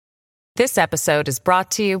This episode is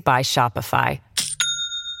brought to you by Shopify.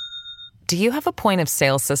 Do you have a point of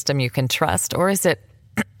sale system you can trust, or is it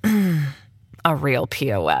a real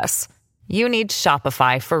POS? You need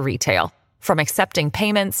Shopify for retail. From accepting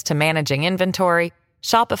payments to managing inventory,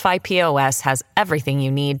 Shopify POS has everything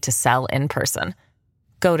you need to sell in person.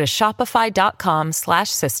 Go to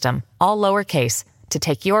shopify.com/system, all lowercase, to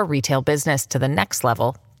take your retail business to the next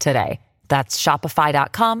level today. That's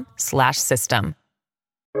shopify.com/system.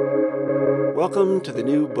 Welcome to the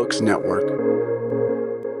New Books Network.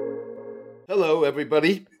 Hello,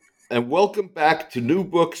 everybody, and welcome back to New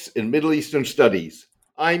Books in Middle Eastern Studies.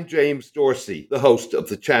 I'm James Dorsey, the host of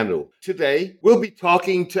the channel. Today, we'll be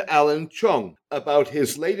talking to Alan Chung about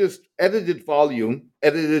his latest edited volume,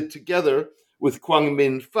 edited together with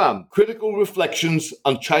Kwang-Min Pham, Critical Reflections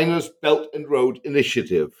on China's Belt and Road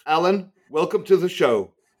Initiative. Alan, welcome to the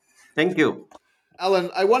show. Thank you.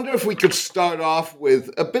 Alan, I wonder if we could start off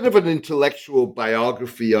with a bit of an intellectual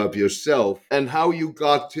biography of yourself and how you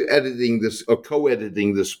got to editing this or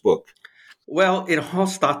co-editing this book. Well, it all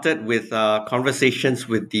started with conversations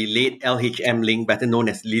with the late L.H.M. Ling, better known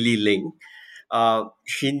as Lily Ling.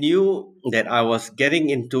 She knew that I was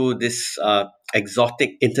getting into this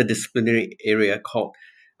exotic interdisciplinary area called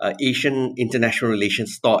Asian International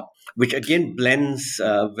Relations Thought, which again blends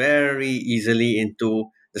very easily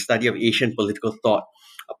into the study of Asian political thought,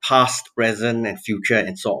 past, present, and future,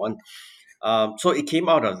 and so on. So it came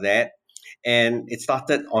out of that, and it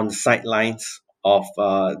started on the sidelines of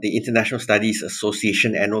the International Studies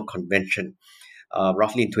Association Annual Convention,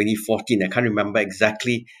 roughly in 2014. I can't remember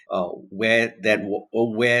exactly where that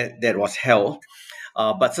was held,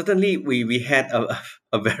 but certainly we had a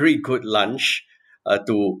very good lunch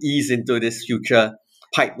to ease into this future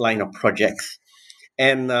pipeline of projects.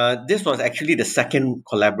 And this was actually the second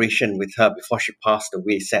collaboration with her before she passed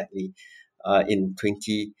away, sadly, in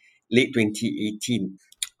late 2018.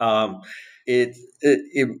 It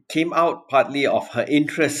came out partly of her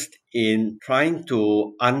interest in trying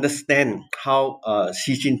to understand how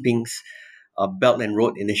Xi Jinping's Belt and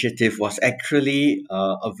Road Initiative was actually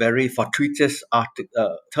a very fortuitous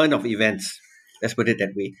turn of events, let's put it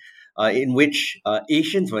that way, in which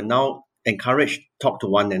Asians were now encouraged to talk to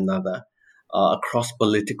one another across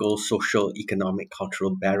political, social, economic,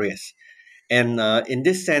 cultural barriers. And in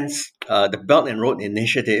this sense, the Belt and Road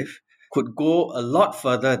Initiative could go a lot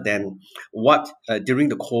further than what during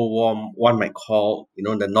the Cold War one might call,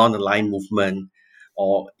 the non-aligned movement,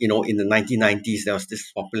 or, in the 1990s, there was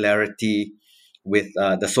this popularity with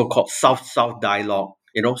the so-called South-South dialogue,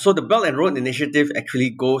 So the Belt and Road Initiative actually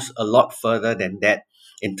goes a lot further than that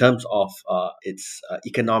in terms of its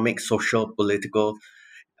economic, social, political,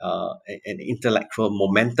 and intellectual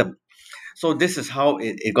momentum. So this is how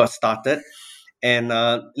it got started. And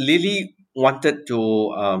Lily wanted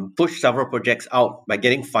to push several projects out by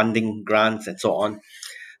getting funding, grants, and so on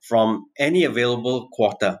from any available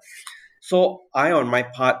quarter. So I, on my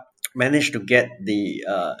part, managed to get the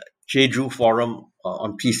Jeju Forum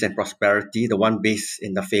on Peace and Prosperity, the one based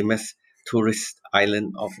in the famous tourist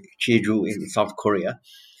island of Jeju in South Korea,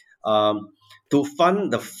 to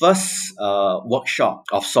fund the first workshop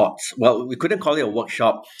of sorts. Well, we couldn't call it a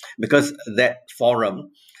workshop because that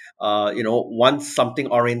forum, wants something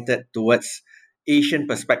oriented towards Asian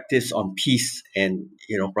perspectives on peace and,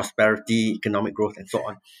 prosperity, economic growth, and so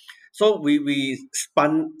on. So we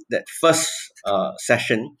spun that first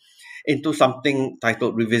session into something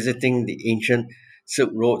titled Revisiting the Ancient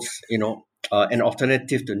Silk Roads, an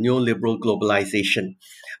alternative to neoliberal globalization.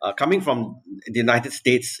 Coming from the United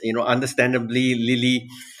States, understandably, Lily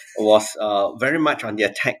was very much on the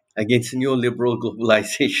attack against neoliberal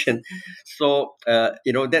globalization. So,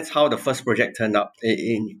 that's how the first project turned out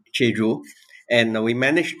in Jeju. And we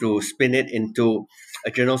managed to spin it into a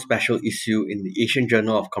journal special issue in the Asian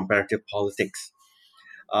Journal of Comparative Politics.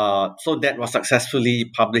 So that was successfully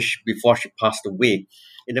published before she passed away.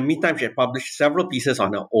 In the meantime, she had published several pieces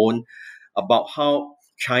on her own about how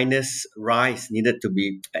China's rise needed to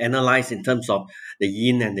be analyzed in terms of the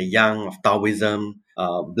yin and the yang of Taoism,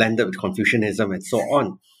 blended with Confucianism, and so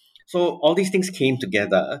on. So all these things came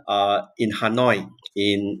together in Hanoi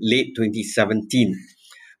in late 2017,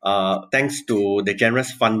 thanks to the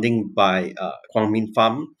generous funding by Kwang-Min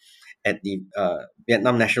Pham at the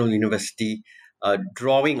Vietnam National University,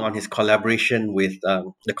 drawing on his collaboration with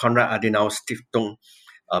the Konrad Adenauer Stiftung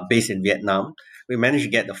based in Vietnam. We managed to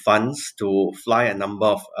get the funds to fly a number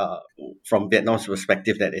of, from Vietnam's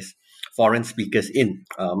perspective, that is, foreign speakers in,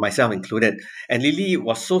 myself included. And Lily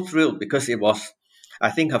was so thrilled because it was, I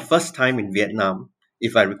think, her first time in Vietnam,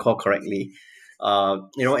 if I recall correctly.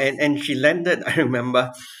 And she landed, I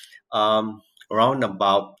remember, around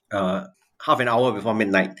about half an hour before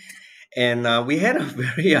midnight. And we had a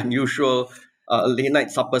very unusual late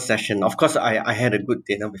night supper session. Of course, I had a good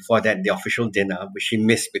dinner before that, the official dinner, which she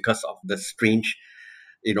missed because of the strange,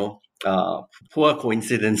 you know, poor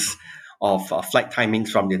coincidence of flight timings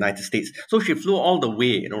from the United States. So she flew all the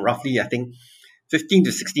way, roughly, I think, 15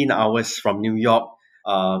 to 16 hours from New York,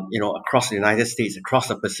 across the United States, across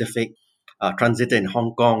the Pacific, transited in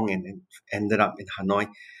Hong Kong, and ended up in Hanoi.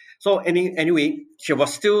 So anyway, she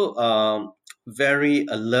was still very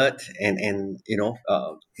alert and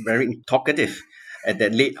very talkative at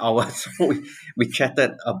that late hour. So we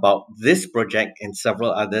chatted about this project and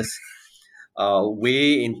several others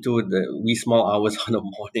way into the wee small hours of the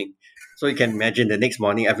morning. So you can imagine the next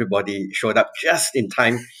morning, everybody showed up just in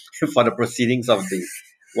time for the proceedings of the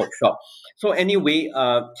workshop. So anyway,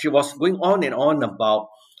 she was going on and on about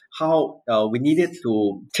how we needed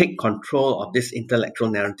to take control of this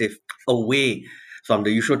intellectual narrative away from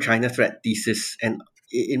the usual China threat thesis, and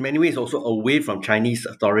in many ways also away from Chinese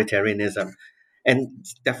authoritarianism, and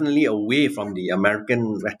definitely away from the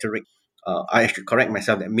American rhetoric. I should correct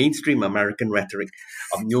myself, that mainstream American rhetoric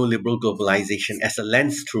of neoliberal globalization as a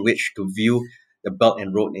lens through which to view the Belt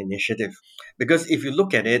and Road Initiative. Because if you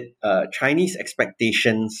look at it, Chinese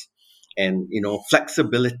expectations and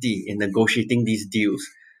flexibility in negotiating these deals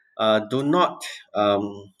do not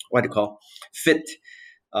fit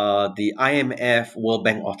the IMF World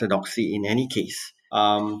Bank orthodoxy in any case.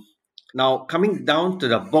 Now, coming down to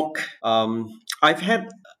the book, I've had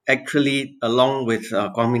actually, along with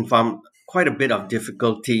Kwang Min Pham, quite a bit of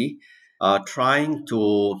difficulty trying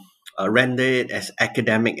to render it as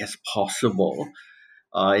academic as possible,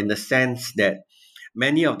 in the sense that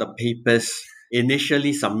many of the papers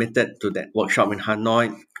initially submitted to that workshop in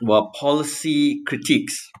Hanoi were policy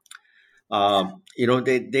critiques.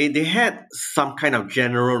 They had some kind of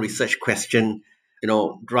general research question,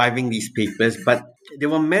 driving these papers, but they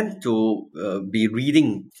were meant to be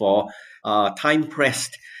reading for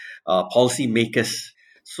time-pressed policymakers.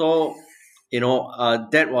 So,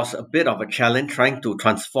 that was a bit of a challenge, trying to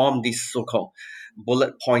transform these so-called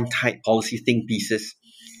bullet point type policy think pieces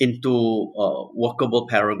into workable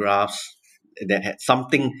paragraphs that had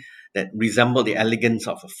something that resembled the elegance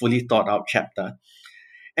of a fully thought out chapter.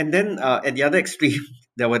 And then at the other extreme,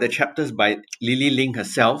 there were the chapters by Lily Ling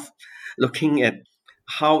herself, looking at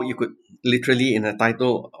how you could literally, in the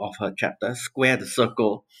title of her chapter, square the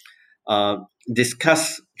circle,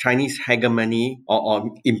 discuss Chinese hegemony or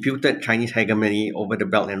imputed Chinese hegemony over the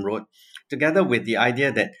Belt and Road, together with the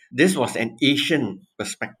idea that this was an Asian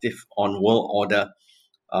perspective on world order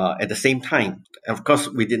at the same time. Of course,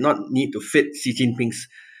 we did not need to fit Xi Jinping's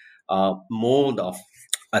mold of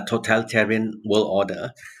a totalitarian world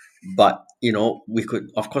order, but we could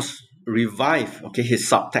of course revive his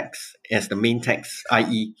subtext as the main text,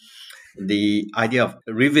 i.e. the idea of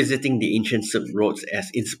revisiting the ancient Silk Roads as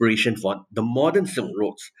inspiration for the modern Silk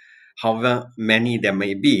Roads, however many there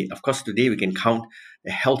may be. Of course, today we can count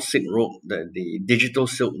the Health Silk Road, the Digital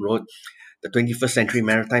Silk Road, the 21st Century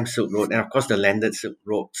Maritime Silk Road, and of course the Landed Silk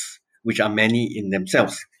Roads, which are many in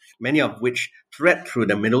themselves, many of which thread through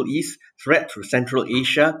the Middle East, thread through Central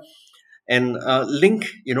Asia, and link,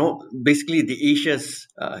 basically the Asias,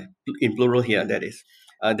 in plural here, that is,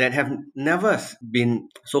 that have never been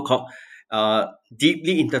so-called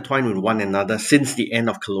deeply intertwined with one another since the end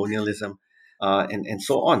of colonialism, and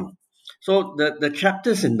so on. So the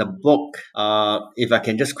chapters in the book, if I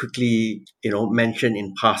can just quickly, mention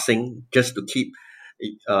in passing, just to keep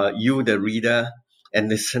you, the reader and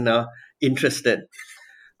listener, interested,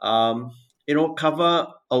 cover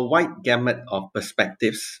a wide gamut of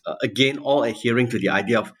perspectives, again, all adhering to the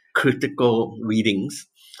idea of critical readings.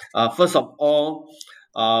 First of all,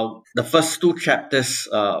 the first two chapters,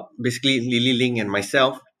 basically Lily Ling and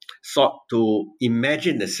myself, sought to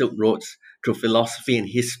imagine the Silk Roads through philosophy and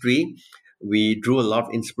history. We drew a lot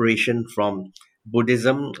of inspiration from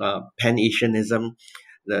Buddhism, Pan-Asianism,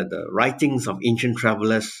 the writings of ancient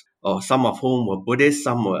travelers, or some of whom were Buddhists,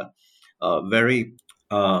 some were very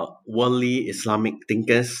worldly Islamic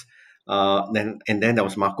thinkers. Then there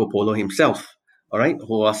was Marco Polo himself, all right,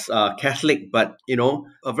 who was Catholic, but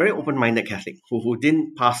a very open-minded Catholic who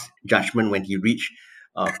didn't pass judgment when he reached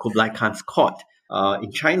Kublai Khan's court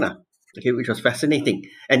in China. Okay, which was fascinating.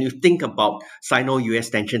 And you think about Sino-US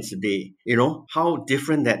tensions today, how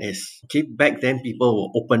different that is. Okay, back then people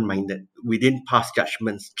were open-minded. We didn't pass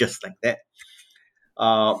judgments just like that.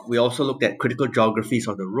 We also looked at critical geographies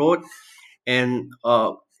of the road. And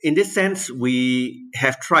in this sense, we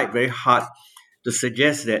have tried very hard to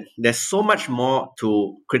suggest that there's so much more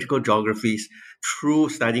to critical geographies through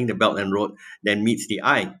studying the Belt and Road than meets the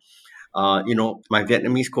eye. my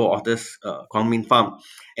Vietnamese co-authors, Quang Minh Pham,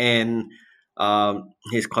 and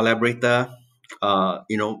his collaborator,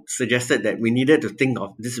 suggested that we needed to think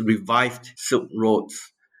of this revived Silk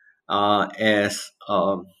Roads as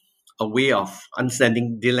a way of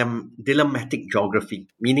understanding dilemmatic geography,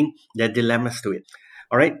 meaning there are dilemmas to it.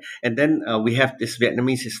 All right. And then we have this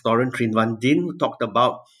Vietnamese historian Trinh Van Dinh who talked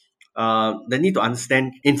about the need to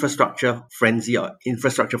understand infrastructure frenzy or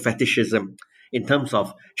infrastructure fetishism in terms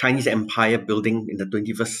of Chinese empire building in the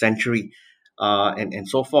 21st century, and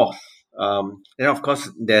so forth. Then, of course,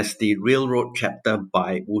 there's the railroad chapter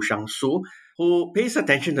by Wu Shang-su, who pays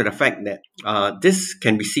attention to the fact that this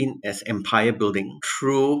can be seen as empire building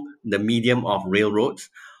through the medium of railroads,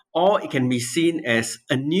 or it can be seen as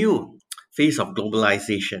a new phase of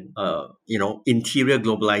globalization, interior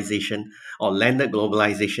globalization or landed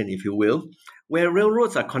globalization, if you will, where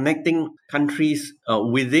railroads are connecting countries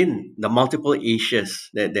within the multiple Asias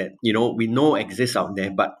that we know exist out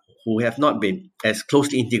there, but who have not been as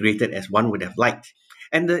closely integrated as one would have liked.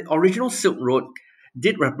 And the original Silk Road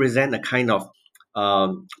did represent a kind of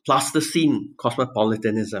Pleistocene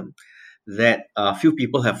cosmopolitanism that few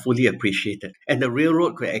people have fully appreciated. And the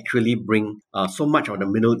railroad could actually bring so much of the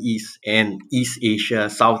Middle East and East Asia,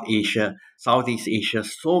 South Asia, Southeast Asia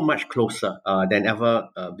so much closer than ever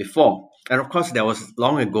before. And of course, there was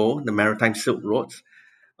long ago the Maritime Silk Roads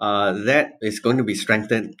that is going to be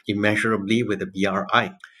strengthened immeasurably with the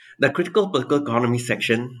BRI. The critical political economy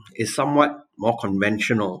section is somewhat more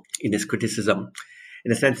conventional in its criticism, in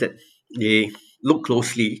the sense that they look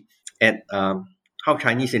closely at how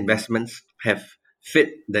Chinese investments have fit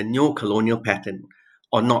the neo-colonial pattern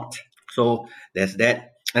or not. So there's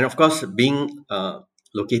that. And of course, being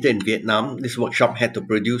located in Vietnam, this workshop had to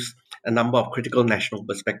produce a number of critical national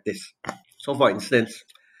perspectives. So for instance,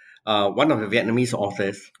 one of the Vietnamese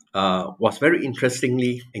authors was very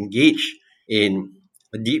interestingly engaged in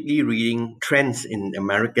deeply reading trends in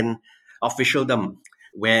American officialdom,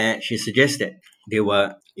 where she suggests that they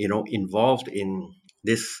were, involved in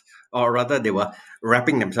this, or rather, they were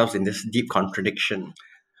wrapping themselves in this deep contradiction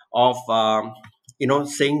of,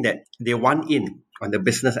 saying that they want in on the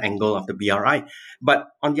business angle of the BRI, but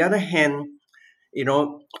on the other hand,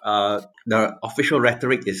 the official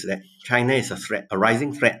rhetoric is that China is a threat, a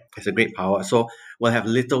rising threat, as a great power. So we'll have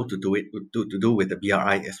little to do with the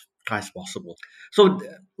BRI as far as possible. So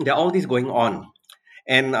there are all these going on,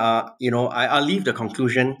 and I'll leave the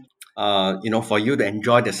conclusion, for you to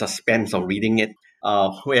enjoy the suspense of reading it,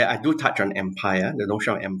 where I do touch on empire, the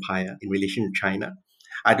notion of empire in relation to China.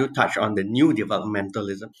 I do touch on the new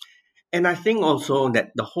developmentalism. And I think also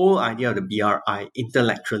that the whole idea of the BRI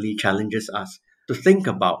intellectually challenges us to think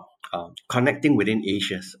about connecting within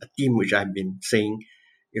Asia, a theme which I've been saying,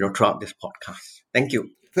 throughout this podcast. Thank you.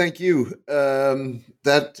 Thank you.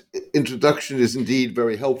 That introduction is indeed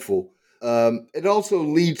very helpful. It also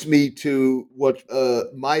leads me to what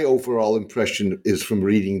my overall impression is from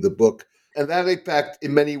reading the book. And that, in fact,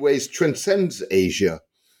 in many ways transcends Asia,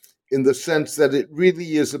 in the sense that it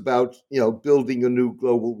really is about, building a new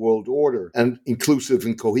global world order and inclusive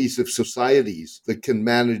and cohesive societies that can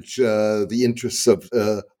manage the interests of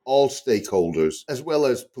all stakeholders, as well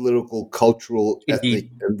as political, cultural, ethnic,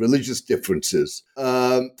 and religious differences.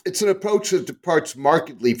 It's an approach that departs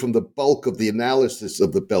markedly from the bulk of the analysis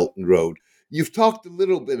of the Belt and Road. You've talked a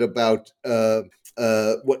little bit about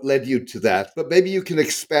what led you to that, but maybe you can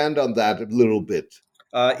expand on that a little bit.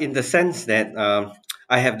 In the sense that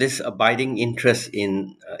I have this abiding interest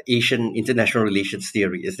in Asian international relations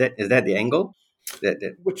theory. Is that the angle?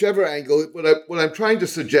 Whichever angle. What I'm trying to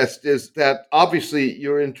suggest is that obviously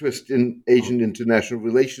your interest in Asian international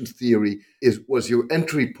relations theory was your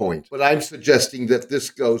entry point. But I'm suggesting that this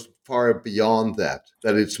goes far beyond that.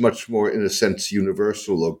 That it's much more, in a sense,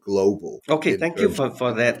 universal or global. Okay, thank you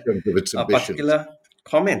for that particular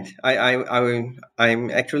comment. I'm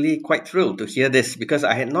actually quite thrilled to hear this, because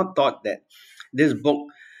I had not thought that this book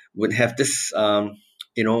would have this,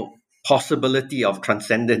 possibility of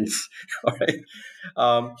transcendence. All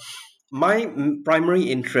right. My primary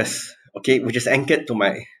interest, which is anchored to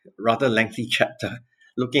my rather lengthy chapter,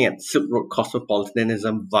 looking at Silk Road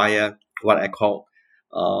cosmopolitanism via what I call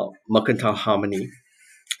mercantile harmony,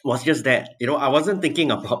 was just that. I wasn't thinking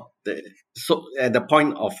about at the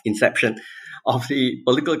point of inception of the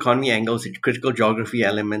political economy angles, the critical geography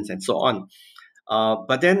elements, and so on.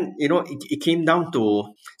 But then, it came down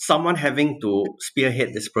to someone having to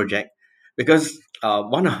spearhead this project, because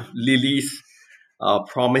one of Lily's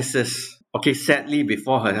promises, sadly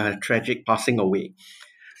before her tragic passing away,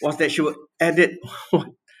 was that she would edit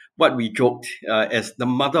what we joked as the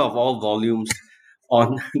mother of all volumes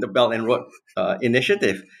on the Belt and Road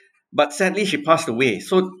Initiative. But sadly, she passed away.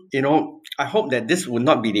 So, I hope that this will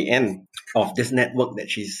not be the end of this network that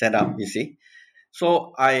she set up, you see.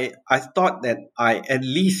 So I thought that I at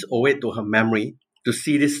least owe it to her memory to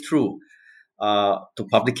see this through to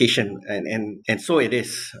publication, and so it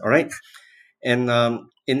is. All right. And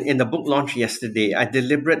in the book launch yesterday, I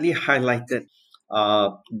deliberately highlighted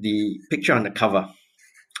the picture on the cover.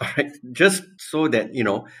 All right, just so that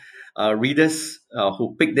readers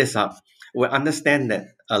who pick this up will understand that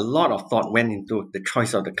a lot of thought went into the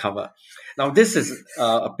choice of the cover. Now, this is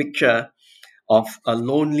a picture of a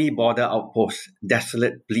lonely border outpost,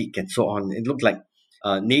 desolate, bleak, and so on. It looked like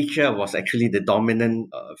nature was actually the dominant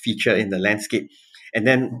feature in the landscape, and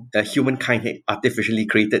then humankind had artificially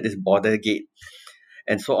created this border gate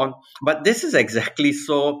and so on. But this is exactly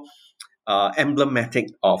so emblematic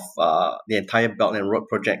of the entire Belt and Road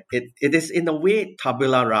project. It is in a way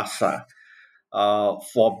tabula rasa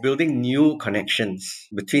for building new connections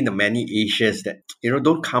between the many Asias that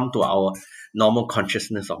don't come to our normal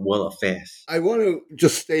consciousness of world affairs. I want to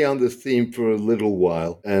just stay on this theme for a little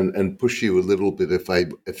while and push you a little bit,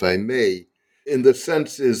 if I may, in the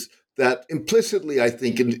sense is that implicitly, I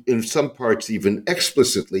think, in some parts, even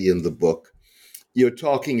explicitly in the book, you're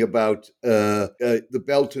talking about the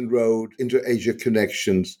Belt and Road inter-Asia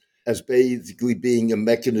connections as basically being a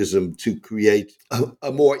mechanism to create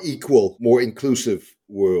a more equal, more inclusive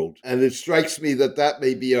world. And it strikes me that that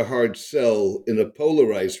may be a hard sell in a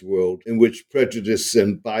polarized world in which prejudice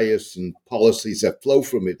and bias and policies that flow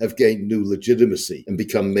from it have gained new legitimacy and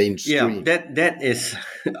become mainstream. Yeah, that is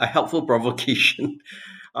a helpful provocation.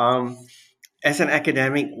 As an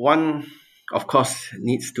academic, one, of course,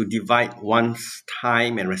 needs to divide one's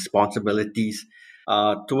time and responsibilities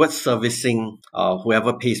towards servicing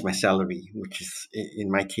whoever pays my salary, which is,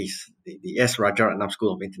 in my case, the S. Rajaratnam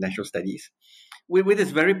School of International Studies, with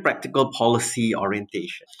its very practical policy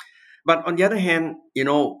orientation. But on the other hand,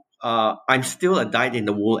 I'm still a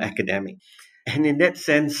dyed-in-the-wool academic. And in that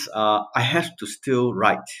sense, I have to still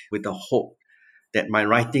write with the hope that my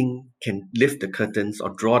writing can lift the curtains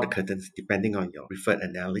or draw the curtains, depending on your preferred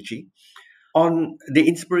analogy, on the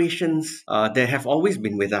inspirations that have always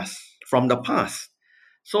been with us from the past.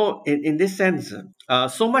 So, in this sense,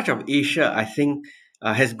 so much of Asia, I think,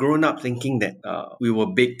 has grown up thinking that we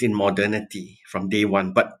were baked in modernity from day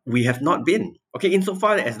one, but we have not been. Okay,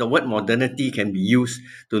 insofar as the word modernity can be used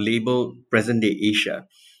to label present day Asia,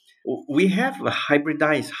 we have a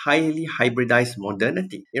highly hybridized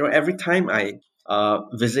modernity. Every time I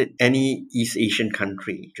visit any East Asian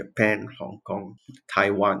country, Japan, Hong Kong,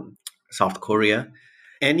 Taiwan, South Korea,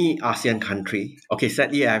 any ASEAN country. Okay,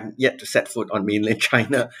 sadly, I'm yet to set foot on mainland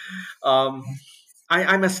China.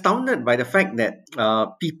 I'm astounded by the fact that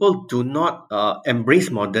people do not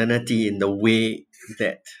embrace modernity in the way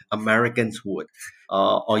that Americans would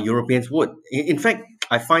or Europeans would. In fact,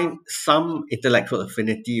 I find some intellectual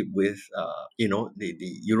affinity with,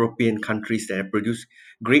 the European countries that have produced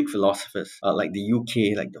great philosophers, like the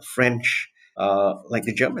UK, like the French, like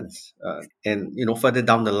the Germans, and further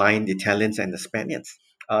down the line, the Italians and the Spaniards.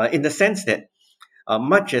 In the sense that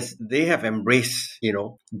much as they have embraced,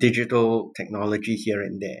 digital technology here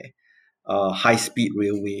and there, high-speed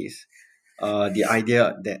railways, the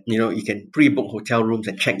idea that you can pre-book hotel rooms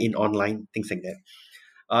and check in online, things like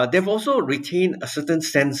that. They've also retained a certain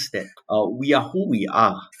sense that we are who we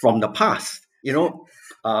are from the past,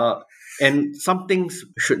 and some things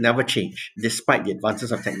should never change despite the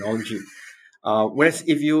advances of technology. Whereas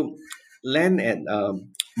if you land at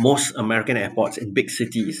most American airports in big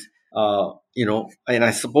cities, and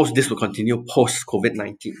I suppose this will continue post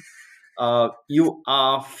COVID-19, you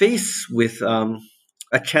are faced with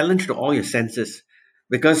a challenge to all your senses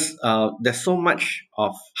because there's so much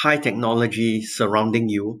of high technology surrounding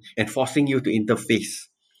you and forcing you to interface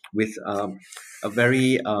with a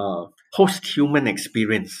very post-human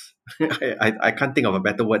experience. I can't think of a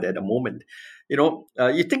better word at the moment.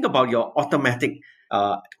 You think about your automatic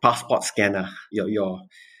passport scanner, your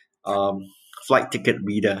flight ticket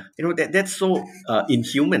reader. That's so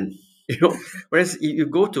inhuman. Whereas you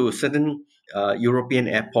go to certain European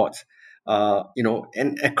airports,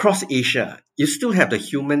 and across Asia, you still have the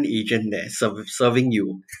human agent there serving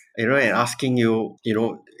you, and asking you,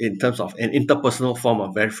 in terms of an interpersonal form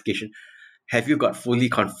of verification, have you got fully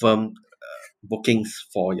confirmed bookings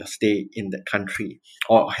for your stay in the country,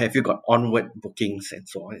 or have you got onward bookings, and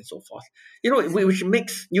so on and so forth, which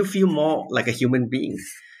makes you feel more like a human being.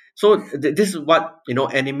 So this is what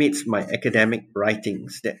animates my academic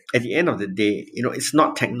writings, that at the end of the day, it's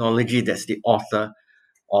not technology that's the author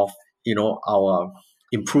of our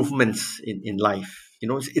improvements in life.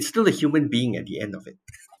 It's still a human being at the end of it.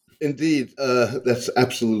 Indeed, that's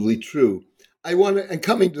absolutely true. I want to, and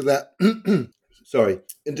coming to that, sorry,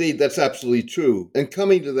 indeed, that's absolutely true. And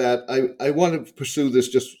coming to that, I want to pursue this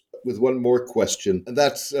just with one more question, and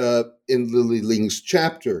that's in Lily Ling's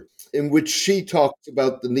chapter, in which she talks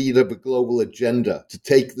about the need of a global agenda to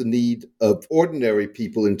take the need of ordinary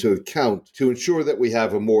people into account to ensure that we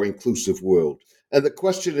have a more inclusive world. And the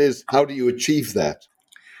question is, how do you achieve that?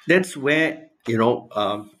 That's where,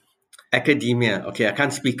 academia, okay, I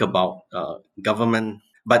can't speak about government,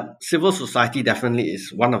 but civil society definitely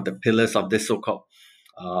is one of the pillars of this so-called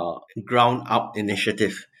ground up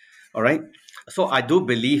initiative. All right. So I do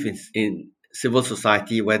believe in civil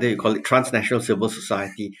society, whether you call it transnational civil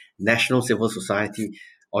society, national civil society,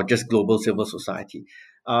 or just global civil society.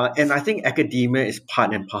 And I think academia is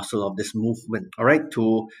part and parcel of this movement, all right,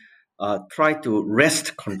 to try to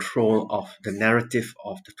wrest control of the narrative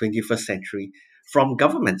of the 21st century from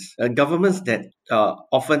governments that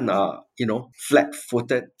often are,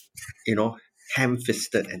 flat-footed,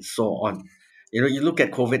 ham-fisted, and so on. You look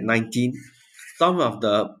at COVID-19, some of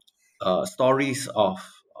the stories of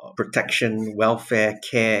protection, welfare,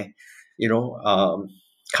 care, you know, um,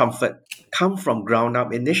 comfort come from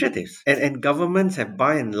ground-up initiatives, and governments have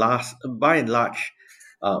by and large,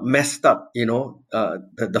 messed up,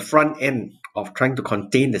 the front end of trying to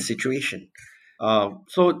contain the situation.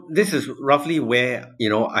 So this is roughly where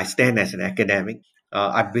I stand as an academic.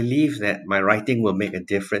 I believe that my writing will make a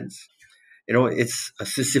difference. It's a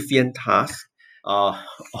Sisyphean task, uh,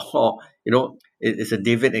 or it's a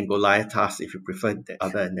David and Goliath task if you prefer the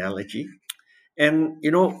other analogy. And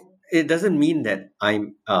it doesn't mean that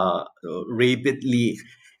I'm rabidly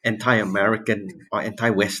anti-American or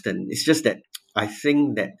anti-Western. It's just that I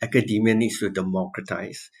think that academia needs to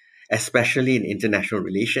democratize, especially in international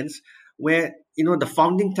relations, where the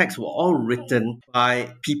founding texts were all written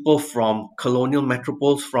by people from colonial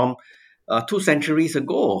metropoles from 2 centuries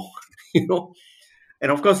ago. you know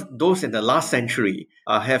and of course, those in the last century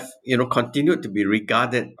have continued to be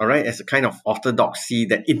regarded, all right, as a kind of orthodoxy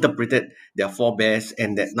that interpreted their forebears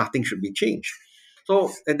and that nothing should be changed.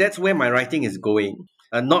 So that's where my writing is going.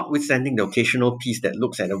 Notwithstanding the occasional piece that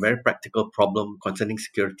looks at a very practical problem concerning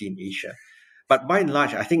security in Asia, but by and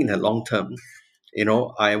large, I think in the long term,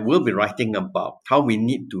 I will be writing about how we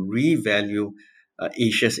need to revalue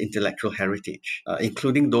Asia's intellectual heritage,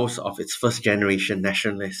 including those of its first generation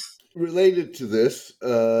nationalists. Related to this,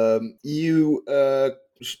 you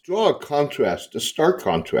draw a stark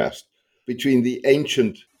contrast between the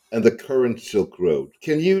ancient and the current Silk Road.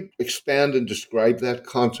 Can you expand and describe that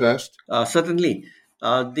contrast? Certainly,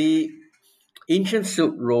 the ancient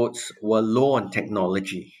Silk Roads were low on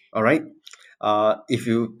technology. All right, if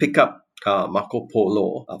you pick up Marco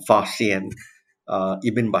Polo, Farsian,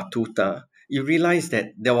 Ibn Battuta, you realize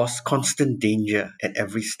that there was constant danger at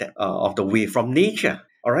every step of the way from nature.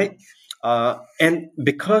 All right, and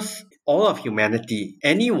because all of humanity,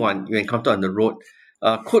 anyone you encounter on the road,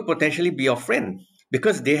 could potentially be your friend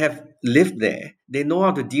because they have lived there. They know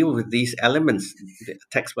how to deal with these elements, the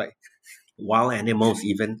attacks by wild animals,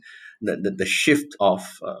 even the shift of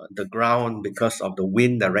the ground because of the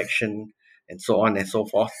wind direction, and so on and so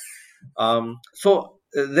forth. So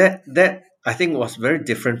that I think was very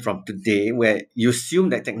different from today, where you assume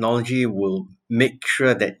that technology will make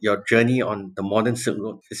sure that your journey on the modern Silk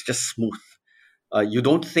Road is just smooth. You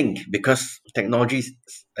don't think because technology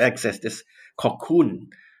acts as this cocoon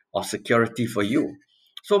of security for you.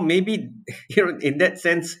 So maybe in that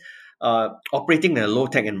sense, operating in a low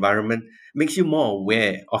tech environment makes you more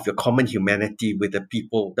aware of your common humanity with the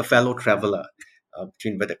people, the fellow traveler,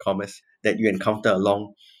 between inverted commas, that you encounter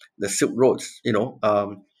along the Silk Roads.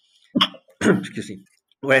 Excuse me.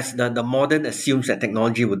 Whereas the modern assumes that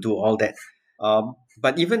technology will do all that.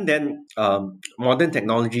 But even then, modern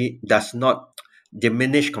technology does not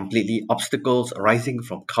diminish completely obstacles arising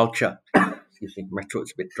from culture. Excuse me, my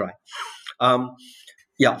throat's a bit dry. Um,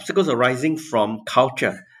 yeah, obstacles arising from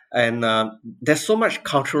culture. And there's so much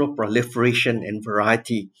cultural proliferation and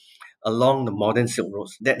variety along the modern Silk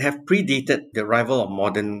Roads that have predated the arrival of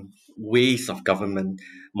modern ways of government,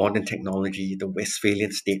 modern technology, the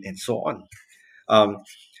Westphalian state, and so on. Um,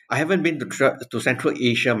 I haven't been to Central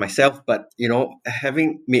Asia myself, but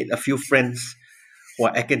having made a few friends who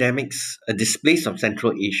are academics displaced from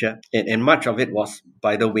Central Asia, and much of it was,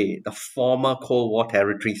 by the way, the former Cold War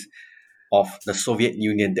territories of the Soviet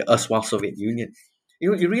Union, the erstwhile Soviet Union.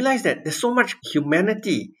 You realize that there's so much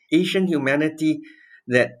humanity, Asian humanity,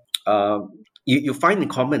 that you find in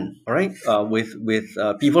common, all right, with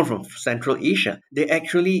people from Central Asia. They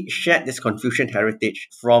actually shared this Confucian heritage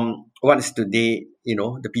from what is today,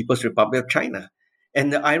 the People's Republic of China.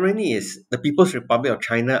 And the irony is the People's Republic of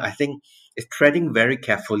China, I think, is treading very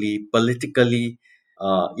carefully, politically,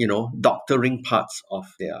 doctoring parts of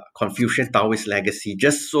their Confucian Taoist legacy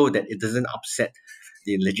just so that it doesn't upset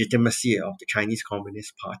the legitimacy of the Chinese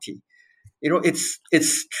Communist Party.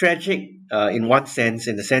 It's tragic in one sense,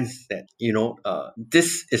 in the sense that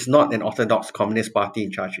this is not an orthodox communist party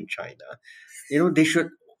in charge in China. They should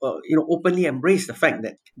openly embrace the fact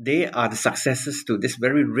that they are the successors to this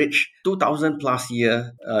very rich 2,000 plus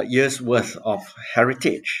years worth of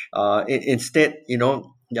heritage. Instead,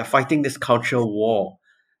 they're fighting this cultural war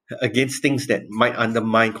against things that might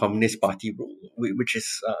undermine Communist Party rule, which is,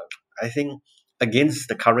 I think, against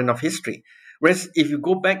the current of history. Whereas if you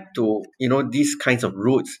go back to these kinds of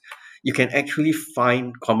roots, you can actually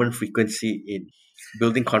find common frequency in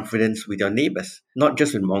building confidence with your neighbors, not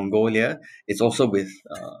just with Mongolia. It's also with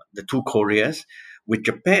the two Koreas, with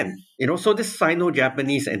Japan. So this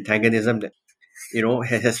Sino-Japanese antagonism that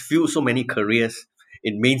has fueled so many careers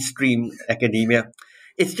in mainstream academia.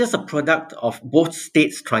 It's just a product of both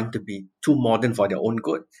states trying to be too modern for their own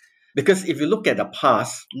good. Because if you look at the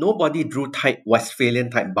past, nobody drew tight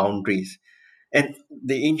Westphalian type boundaries. And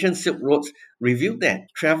the ancient Silk Roads revealed that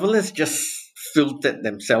travelers just filtered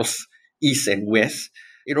themselves east and west,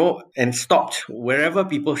 and stopped wherever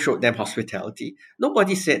people showed them hospitality.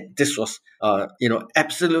 Nobody said this was,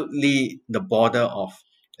 absolutely the border of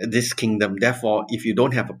this kingdom. Therefore, if you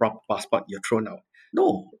don't have a proper passport, you're thrown out.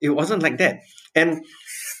 No, it wasn't like that. And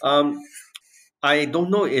I don't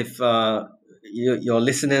know if your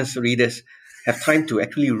listeners, readers, have time to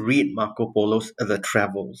actually read Marco Polo's The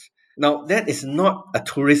Travels. Now, that is not a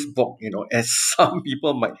tourist book, as some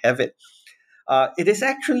people might have it. It is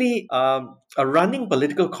actually a running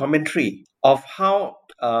political commentary of how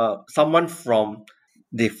someone from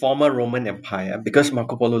the former Roman Empire, because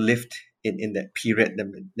Marco Polo lived in that period,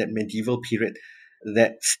 that medieval period,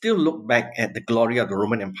 that still look back at the glory of the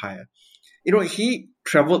Roman Empire. He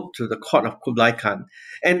traveled to the court of Kublai Khan,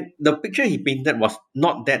 and the picture he painted was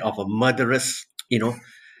not that of a murderous,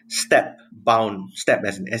 step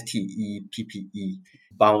as in STEPPE,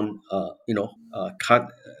 bound,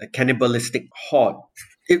 cannibalistic horde.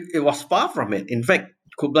 It was far from it. In fact,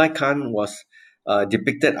 Kublai Khan was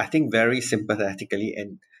depicted, I think, very sympathetically,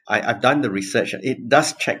 and I've done the research. It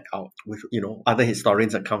does check out with other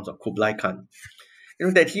historians' accounts of Kublai Khan.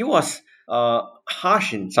 That he was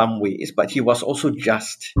harsh in some ways, but he was also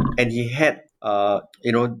just, and he had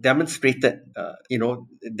demonstrated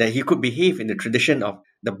that he could behave in the tradition of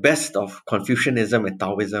the best of Confucianism and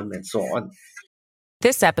Taoism and so on.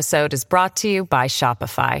 This episode is brought to you by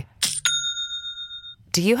Shopify.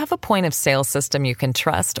 Do you have a point of sale system you can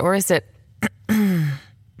trust, or is it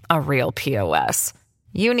a real POS?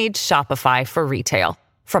 You need Shopify for retail.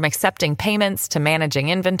 From accepting payments to managing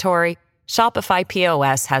inventory, Shopify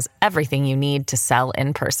POS has everything you need to sell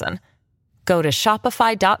in person. Go to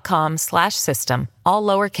shopify.com/system, all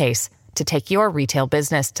lowercase, to take your retail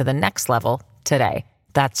business to the next level today.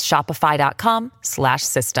 That's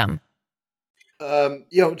shopify.com/system.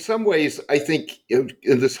 In some ways, I think, and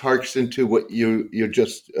this harks into what you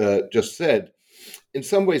just said. In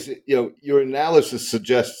some ways, your analysis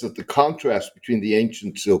suggests that the contrast between the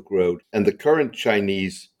ancient Silk Road and the current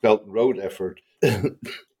Chinese Belt and Road effort.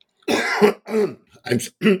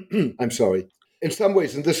 I'm sorry. In some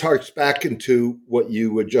ways, and this harks back into what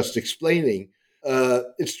you were just explaining,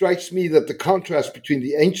 it strikes me that the contrast between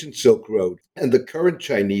the ancient Silk Road and the current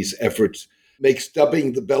Chinese efforts makes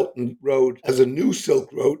dubbing the Belt and Road as a new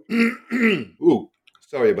Silk Road. Ooh,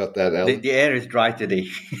 sorry about that, Alan. The air is dry today.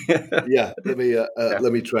 Yeah, let me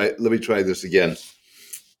try this again.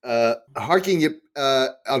 Harking it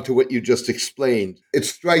onto what you just explained, it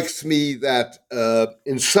strikes me that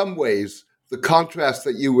in some ways the contrast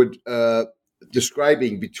that you were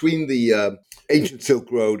describing between the ancient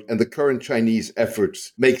Silk Road and the current Chinese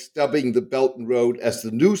efforts makes dubbing the Belt and Road as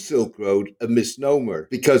the new Silk Road a misnomer,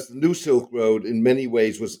 because the new Silk Road in many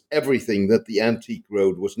ways was everything that the antique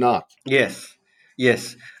road was not. Yes.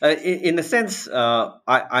 In a sense,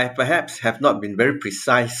 I perhaps have not been very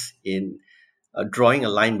precise in drawing a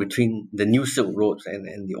line between the new Silk Roads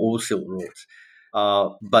and the old Silk Roads.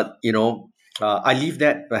 But I leave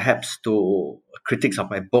that perhaps to critics of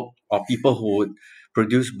my book or people who would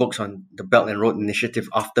produce books on the Belt and Road Initiative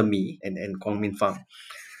after me and Kwong-Min Fang.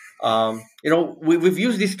 We've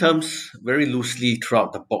used these terms very loosely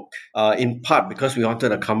throughout the book, in part because we wanted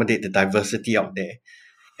to accommodate the diversity out there.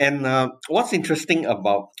 And what's interesting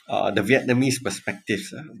about the Vietnamese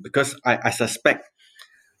perspectives, because I suspect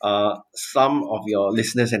some of your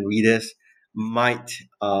listeners and readers might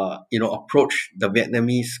approach the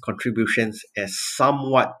Vietnamese contributions as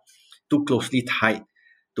somewhat too closely tied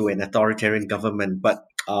to an authoritarian government. But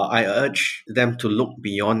I urge them to look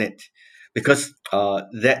beyond it, because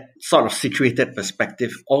that sort of situated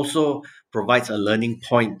perspective also provides a learning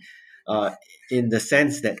point, uh, in the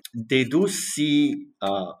sense that they do see,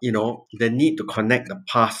 the need to connect the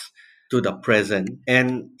past to the present,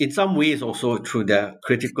 and in some ways also through the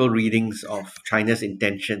critical readings of China's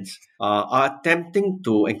intentions, are attempting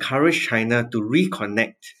to encourage China to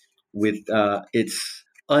reconnect with its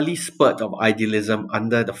early spurt of idealism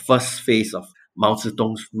under the first phase of Mao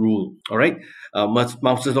Zedong's rule. All right,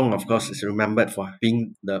 Mao Zedong, of course, is remembered for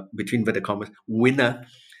being the, between inverted commas, winner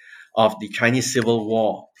of the Chinese Civil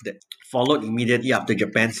War that followed immediately after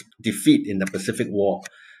Japan's defeat in the Pacific War.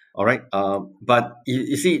 All right, but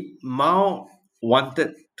you see, Mao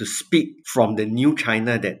wanted to speak from the new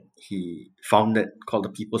China that he founded, called the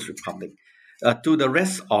People's Republic, to the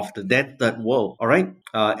rest of the then Third World. All right,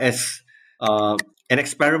 as an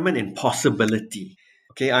experiment in possibility.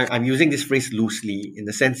 Okay, I'm using this phrase loosely in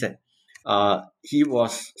the sense that he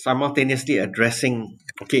was simultaneously addressing,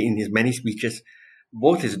 okay, in his many speeches,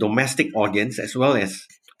 both his domestic audience as well as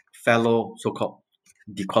fellow so-called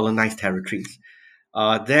decolonized territories.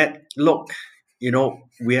 That look,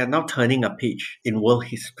 we are now turning a page in world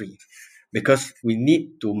history, because we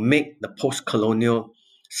need to make the post-colonial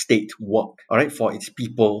state work, all right, for its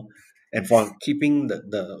people, and for keeping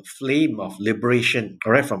the flame of liberation,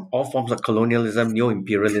 all right, from all forms of colonialism,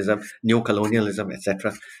 neo-imperialism, neo-colonialism,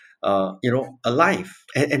 etc., alive.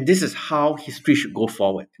 And this is how history should go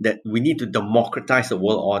forward, that we need to democratize the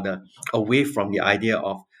world order away from the idea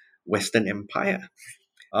of Western empire.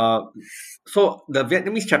 Uh, so the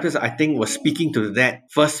Vietnamese chapters, I think, was speaking to that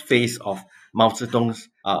first phase of Mao Zedong's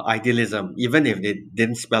idealism, even if they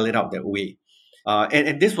didn't spell it out that way.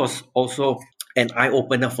 And this was also an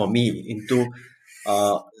eye-opener for me into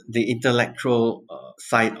the intellectual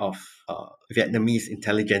side of Vietnamese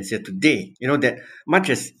intelligentsia today. That much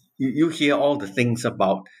as you hear all the things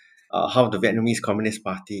about how the Vietnamese Communist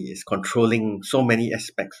Party is controlling so many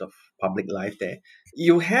aspects of public life there,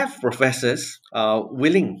 you have professors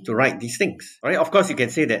willing to write these things. All right, of course, you can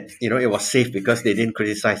say that it was safe because they didn't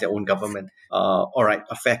criticize their own government. All right,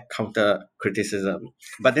 a fair counter criticism.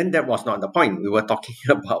 But then that was not the point. We were talking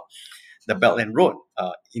about the Belt and Road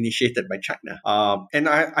initiated by China. And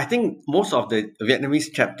I think most of the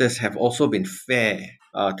Vietnamese chapters have also been fair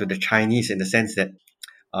to the Chinese, in the sense that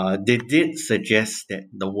they did suggest that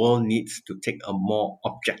the world needs to take a more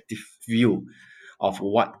objective view of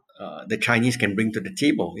what the Chinese can bring to the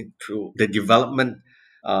table through the development,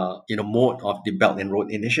 mode of the Belt and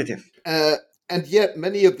Road Initiative. And yet,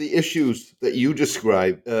 many of the issues that you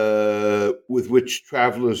describe, with which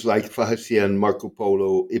travelers like Fahasian, Marco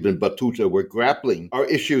Polo, Ibn Battuta were grappling, are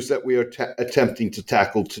issues that we are attempting to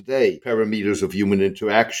tackle today. Parameters of human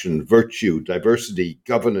interaction, virtue, diversity,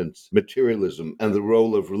 governance, materialism, and the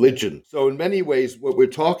role of religion. So in many ways, what we're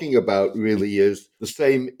talking about really is the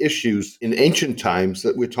same issues in ancient times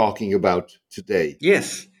that we're talking about today.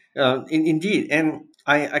 Yes, indeed. And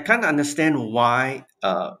I can't understand why,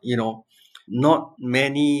 not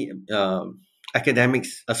many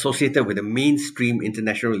academics associated with the mainstream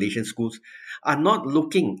international relations schools are not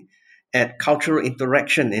looking at cultural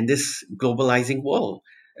interaction in this globalizing world.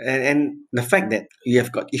 And the fact that you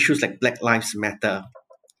have got issues like Black Lives Matter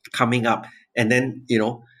coming up, and then,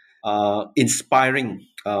 inspiring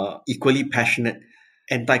equally passionate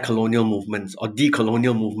anti-colonial movements or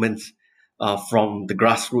decolonial movements from the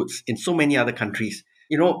grassroots in so many other countries,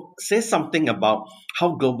 says something about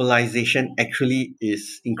how globalization actually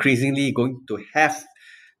is increasingly going to have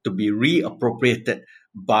to be reappropriated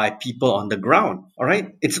by people on the ground. All right,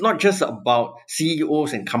 it's not just about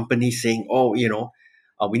CEOs and companies saying,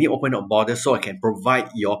 we need to open up borders so I can provide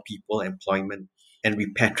your people employment and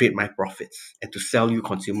repatriate my profits and to sell you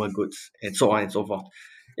consumer goods and so on and so forth.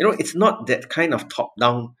 It's not that kind of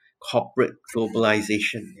top-down corporate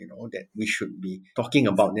globalization, that we should be talking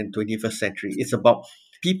about in the 21st century. It's about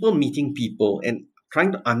people meeting people and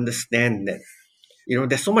trying to understand that,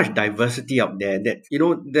 there's so much diversity out there that,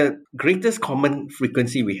 the greatest common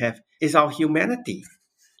frequency we have is our humanity.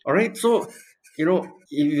 All right. So, if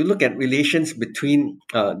you look at relations between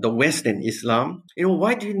the West and Islam,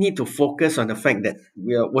 why do you need to focus on the fact that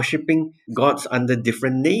we are worshipping gods under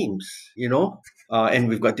different names, and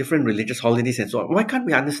we've got different religious holidays and so on? Why can't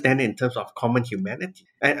we understand it in terms of common humanity?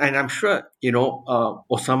 And I'm sure,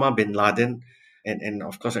 Osama bin Laden, and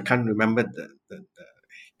of course, I can't remember the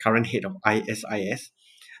current head of ISIS.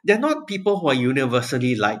 They're not people who are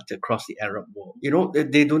universally liked across the Arab world.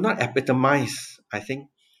 They do not epitomize, I think,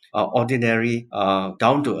 ordinary,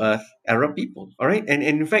 down-to-earth Arab people. All right, and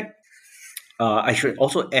in fact, I should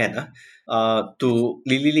also add to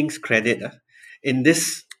Lily Ling's credit, in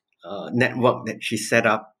this network that she set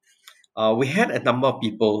up, we had a number of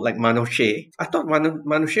people like Manouche. I thought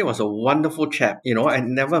Manouche was a wonderful chap. I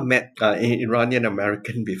never met an Iranian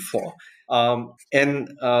American before. And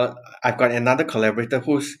I've got another collaborator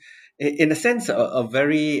who's, in a sense, a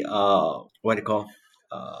very, what do you call,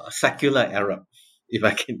 secular Arab, if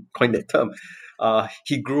I can coin that term.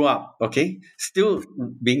 He grew up, okay, still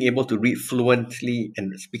being able to read fluently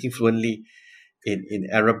and speaking fluently in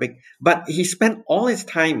Arabic. But he spent all his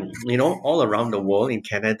time, all around the world, in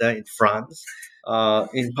Canada, in France,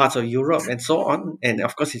 in parts of Europe, and so on. And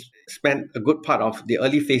of course, he spent a good part of the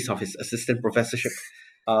early phase of his assistant professorship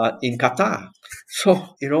in Qatar.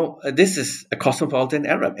 So, this is a cosmopolitan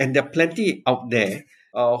Arab, and there are plenty out there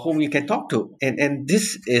whom you can talk to. And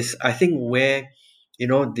this is, I think, where,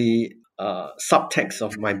 the subtext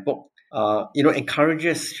of my book,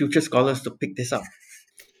 encourages future scholars to pick this up.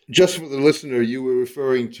 Just for the listener, you were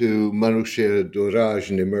referring to Manouche Doraj,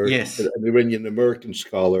 Yes. an Iranian American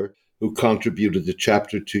scholar who contributed the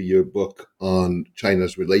chapter to your book on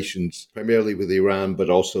China's relations, primarily with Iran, but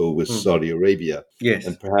also with Saudi Arabia. Yes.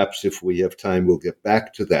 And perhaps if we have time, we'll get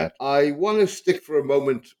back to that. I want to stick for a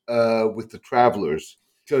moment with the travelers,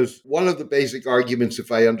 because one of the basic arguments,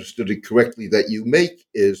 if I understood it correctly, that you make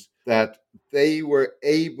is that they were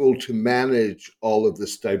able to manage all of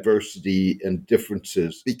this diversity and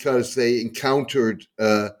differences because they encountered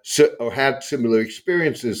or had similar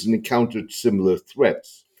experiences and encountered similar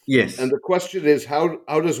threats. Yes. And the question is, how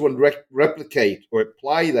does one replicate or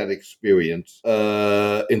apply that experience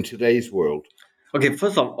in today's world? Okay,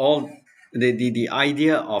 first of all, the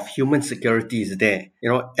idea of human security is there.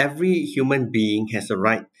 Every human being has a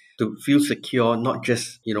right to feel secure, not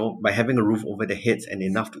just, by having a roof over their heads and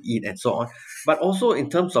enough to eat and so on, but also in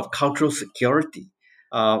terms of cultural security.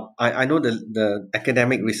 I know the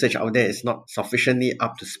academic research out there is not sufficiently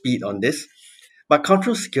up to speed on this, but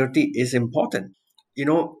cultural security is important.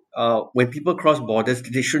 When people cross borders,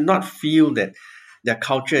 they should not feel that their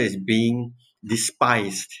culture is being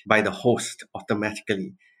despised by the host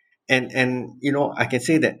automatically. And I can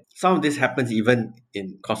say that some of this happens even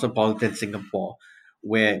in cosmopolitan Singapore,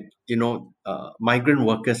 where migrant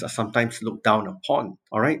workers are sometimes looked down upon,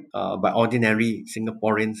 all right, by ordinary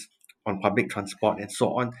Singaporeans on public transport and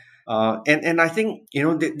so on. And I think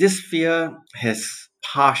this fear has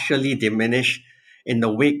partially diminished in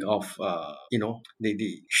the wake of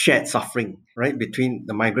the shared suffering, right, between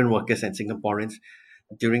the migrant workers and Singaporeans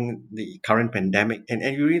during the current pandemic. And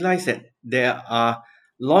you realize that there are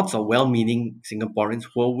lots of well-meaning Singaporeans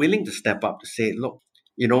who are willing to step up to say, look,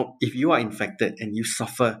 if you are infected and you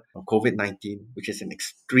suffer from COVID-19, which is an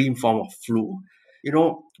extreme form of flu,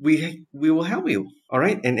 we will help you. All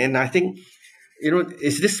right. And I think,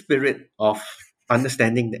 it's this spirit of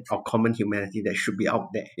understanding that our common humanity that should be out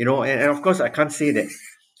there, and of course I can't say that,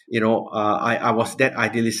 I was that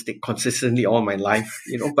idealistic consistently all my life,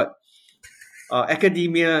 but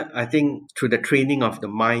academia, I think, through the training of the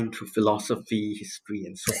mind, through philosophy, history,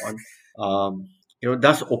 and so on,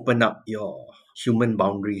 does open up your human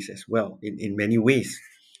boundaries as well in many ways.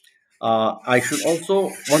 I should also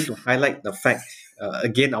want to highlight the fact,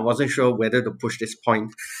 again, I wasn't sure whether to push this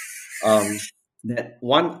point, that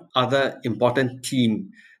one other important theme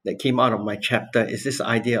that came out of my chapter is this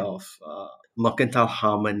idea of mercantile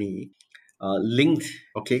harmony, linked,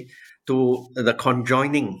 okay, to the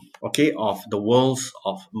conjoining, okay, of the worlds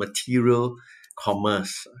of material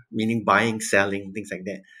commerce, meaning buying, selling, things like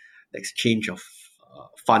that, the exchange of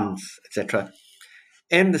funds, etc.,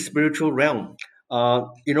 and the spiritual realm.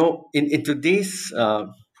 In today's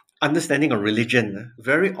understanding of religion,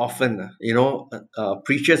 very often,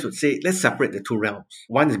 preachers would say, let's separate the two realms.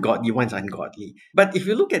 One is godly, one is ungodly. But if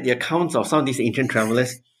you look at the accounts of some of these ancient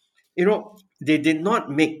travelers, they did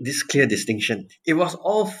not make this clear distinction. It was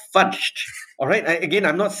all fudged. All right. Again,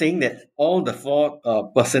 I'm not saying that all the four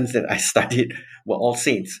persons that I studied were all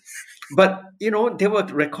saints, but they were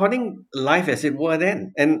recording life as it were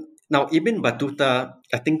then. And now Ibn Battuta,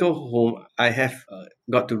 I think, whom I have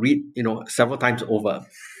got to read, several times over,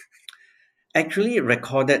 actually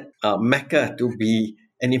recorded Mecca to be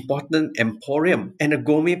an important emporium and a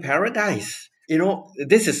gourmet paradise.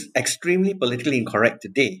 This is extremely politically incorrect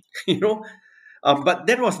today, but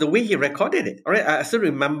that was the way he recorded it. All right, I still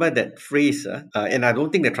remember that phrase, and I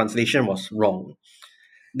don't think the translation was wrong,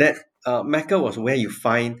 that Mecca was where you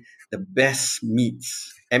find the best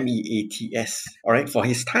meats, meats, all right, for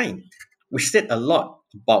his time, which said a lot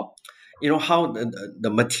about how the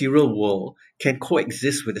material world can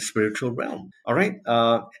coexist with the spiritual realm. All right,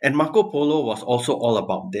 and Marco Polo was also all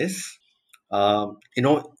about this.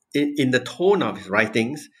 in the tone of his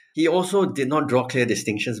writings, he also did not draw clear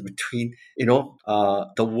distinctions between,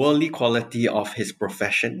 the worldly quality of his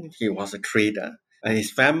profession. He was a trader, and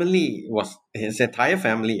his entire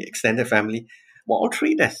family, extended family, were all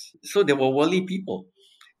traders. So they were worldly people.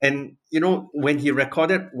 And, when he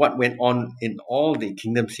recorded what went on in all the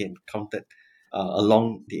kingdoms he encountered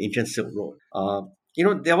along the ancient Silk Road,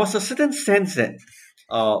 there was a certain sense that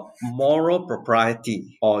moral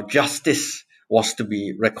propriety or justice was to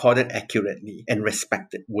be recorded accurately and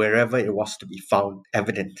respected wherever it was to be found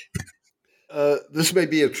evident. This may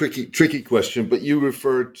be a tricky question, but you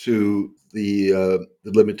referred to the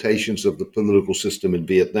limitations of the political system in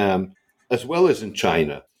Vietnam as well as in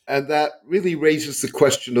China. And that really raises the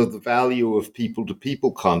question of the value of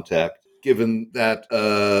people-to-people contact, given that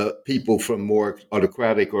people from more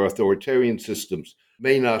autocratic or authoritarian systems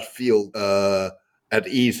may not feel at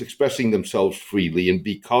ease expressing themselves freely and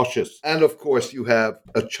be cautious. And of course, you have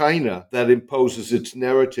a China that imposes its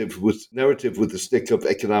narrative with the stick of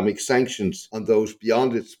economic sanctions on those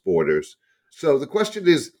beyond its borders. So the question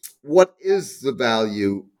is, what is the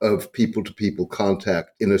value of people-to-people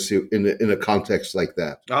contact in a context like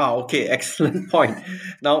that? Okay, excellent point.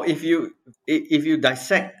 Now, if you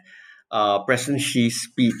dissect President Xi's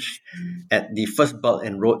speech at the First Belt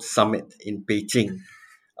and Road Summit in Beijing,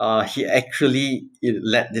 he actually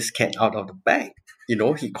let this cat out of the bag.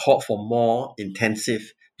 He called for more intensive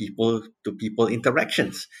people-to-people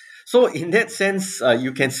interactions. So in that sense,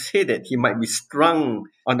 you can say that he might be strung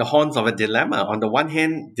on the horns of a dilemma. On the one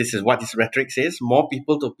hand, this is what his rhetoric says: more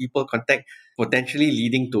people-to-people contact, potentially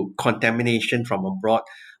leading to contamination from abroad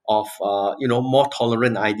of more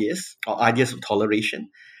tolerant ideas or ideas of toleration.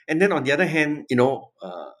 And then on the other hand,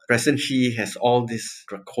 President Xi has all these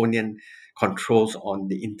draconian controls on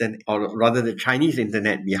the internet, or rather the Chinese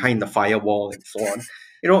internet, behind the firewall and so on.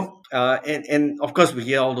 And of course we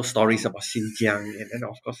hear all those stories about Xinjiang, and then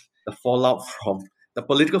of course the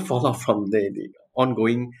political fallout from the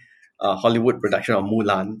ongoing Hollywood production of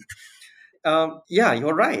Mulan. Yeah,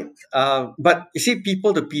 you're right. But you see,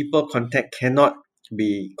 people-to-people contact cannot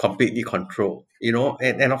be completely controlled.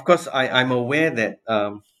 And of course I'm aware that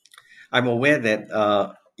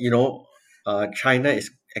China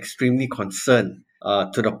is extremely concerned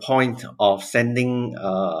to the point of sending,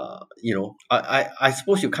 I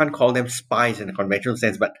suppose you can't call them spies in a conventional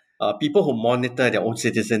sense, but people who monitor their own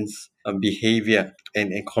citizens' behavior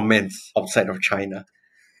and comments outside of China.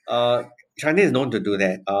 China is known to do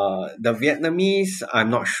that. The Vietnamese, I'm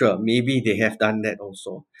not sure. Maybe they have done that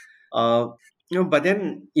also. But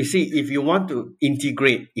then you see, if you want to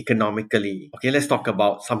integrate economically, okay, let's talk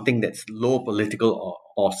about something that's low political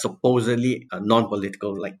or supposedly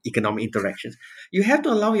non-political, like economic interactions. You have to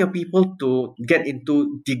allow your people to get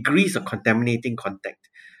into degrees of contaminating contact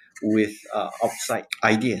with outside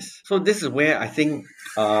ideas. So this is where I think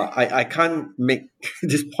I can't make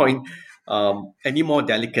this point any more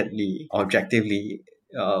delicately, objectively.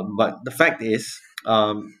 But the fact is,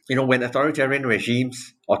 when authoritarian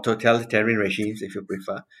regimes or totalitarian regimes, if you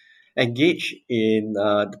prefer, engage in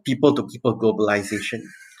the people-to-people globalization,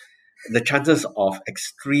 the chances of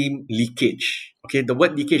extreme leakage. Okay, the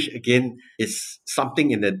word leakage again is something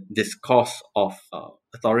in the discourse of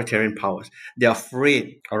authoritarian powers. They're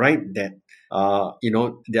afraid, all right, that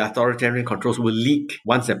the authoritarian controls will leak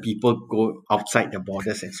once the people go outside their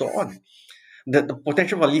borders and so on. The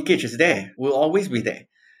potential for leakage is there, will always be there.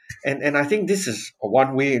 And I think this is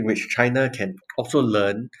one way in which China can also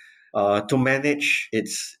learn to manage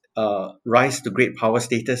its rise to great power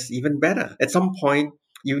status even better. At some point,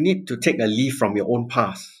 you need to take a leaf from your own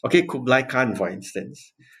past. Okay, Kublai Khan, for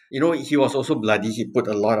instance. He was also bloody. He put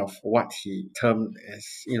a lot of what he termed as,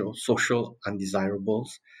 social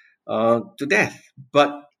undesirables to death.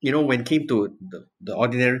 But, when it came to the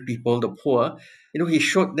ordinary people, the poor, he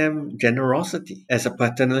showed them generosity as a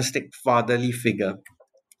paternalistic fatherly figure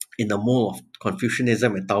in the mold of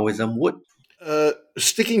Confucianism and Taoism would.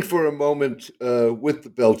 Sticking for a moment with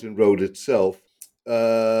the Belt and Road itself,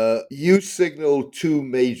 you signal two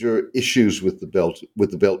major issues with the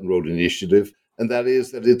Belt and Road Initiative, and that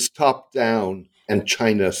is that it's top down and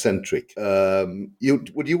China centric.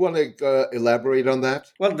 Would you want to elaborate on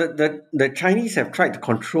that? Well, the Chinese have tried to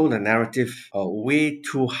control the narrative way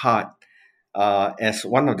too hard, as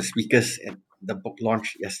one of the speakers at the book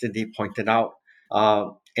launch yesterday pointed out.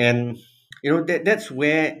 And that's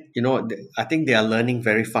where I think they are learning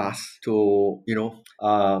very fast to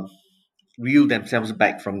reel themselves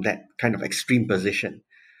back from that kind of extreme position,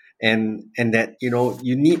 and that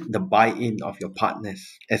you need the buy-in of your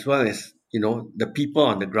partners as well as the people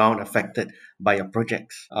on the ground affected by your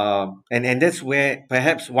projects. And that's where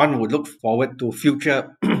perhaps one would look forward to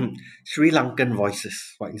future Sri Lankan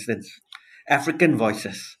voices, for instance, African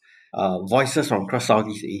voices, voices from across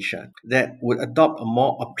Southeast Asia that would adopt a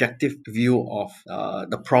more objective view of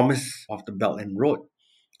the promise of the Belt and Road,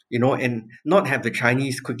 and not have the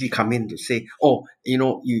Chinese quickly come in to say, oh, you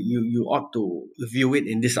ought to view it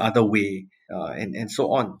in this other way, and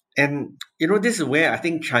so on. And, this is where I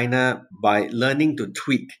think China, by learning to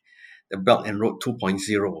tweak the Belt and Road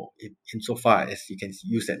 2.0, insofar as you can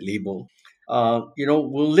use that label,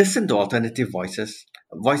 will listen to alternative voices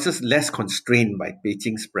less constrained by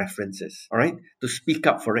Beijing's preferences, all right, to speak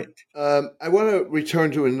up for it. I want to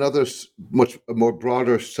return to another much more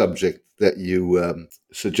broader subject that you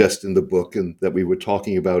suggest in the book and that we were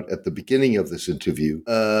talking about at the beginning of this interview,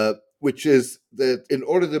 which is that in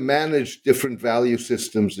order to manage different value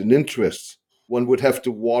systems and interests, one would have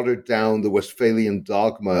to water down the Westphalian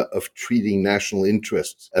dogma of treating national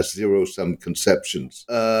interests as zero-sum conceptions.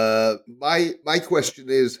 My question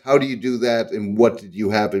is, how do you do that, and what did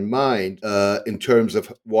you have in mind in terms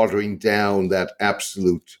of watering down the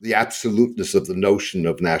absoluteness of the notion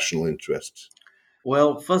of national interests?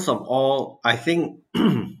 Well, first of all, I think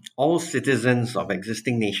all citizens of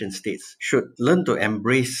existing nation states should learn to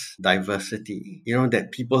embrace diversity,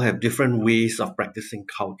 that people have different ways of practicing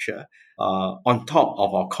culture on top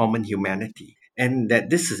of our common humanity, and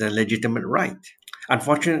that this is a legitimate right.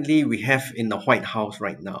 Unfortunately, we have in the White House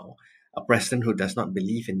right now a president who does not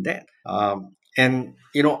believe in that. And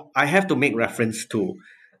I have to make reference to,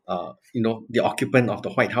 the occupant of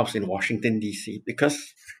the White House in Washington, D.C., because,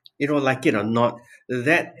 like it or not,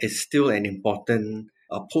 that is still an important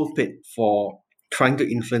pulpit for trying to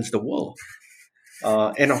influence the world.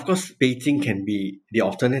 And of course, Beijing can be the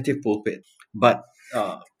alternative pulpit, but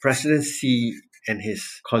President Xi and his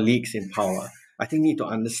colleagues in power, I think, need to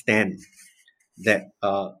understand that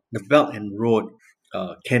the Belt and Road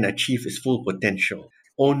can achieve its full potential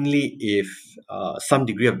only if some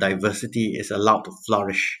degree of diversity is allowed to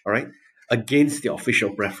flourish, all right, against the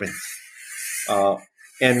official preference.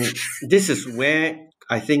 And this is where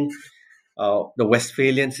I think the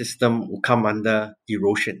Westphalian system will come under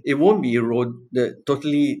erosion. It won't be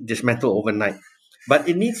totally dismantled overnight, but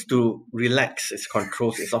it needs to relax its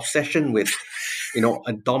controls, its obsession with,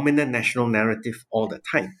 a dominant national narrative all the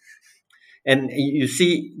time. And you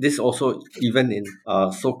see this also even in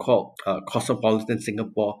so-called cosmopolitan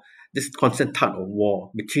Singapore, this constant tug of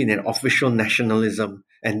war between an official nationalism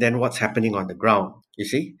and then what's happening on the ground, you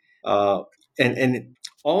see? And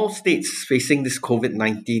all states facing this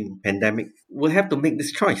COVID-19 pandemic will have to make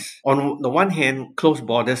this choice. On the one hand, closed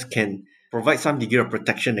borders can provide some degree of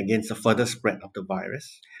protection against the further spread of the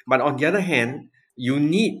virus. But on the other hand, you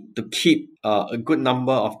need to keep a good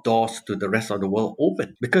number of doors to the rest of the world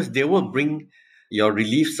open, because they will bring your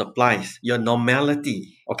relief supplies, your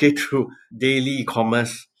normality, okay, through daily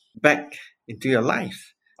commerce back into your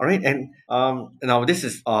life. All right, and now this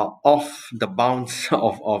is off the bounds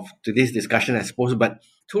of today's discussion, I suppose, but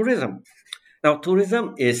tourism. Now,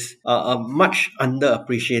 tourism is a much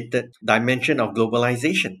underappreciated dimension of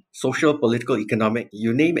globalization, social, political, economic,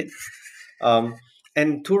 you name it.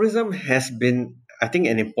 And tourism has been, I think,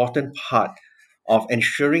 an important part of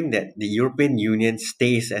ensuring that the European Union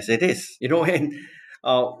stays as it is. And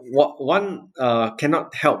one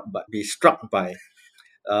cannot help but be struck by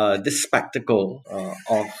this spectacle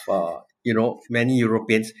of many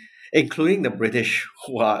Europeans, including the British,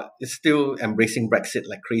 who are still embracing Brexit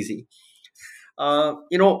like crazy,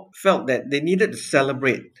 felt that they needed to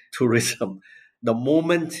celebrate tourism the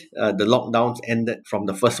moment the lockdowns ended from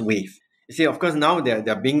the first wave. You see, of course, now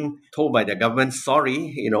they're being told by their government,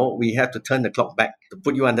 sorry, we have to turn the clock back to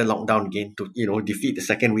put you under lockdown again to, defeat the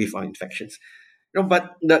second wave of infections.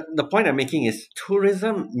 But the point I'm making is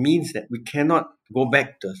tourism means that we cannot go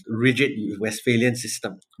back to a rigid Westphalian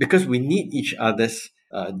system, because we need each other's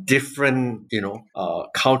different,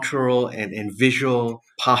 cultural and visual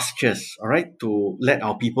pastures, all right, to let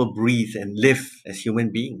our people breathe and live as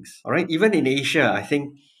human beings, all right? Even in Asia, I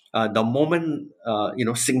think the moment,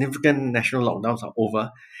 significant national lockdowns are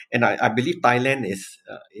over, and I believe Thailand is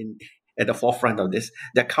at the forefront of this,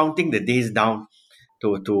 they're counting the days down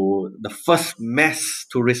to the first mass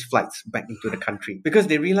tourist flights back into the country, because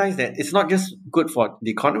they realize that it's not just good for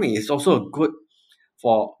the economy, it's also good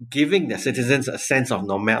for giving their citizens a sense of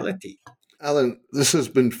normality. Alan, this has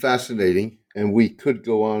been fascinating, and we could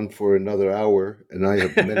go on for another hour, and I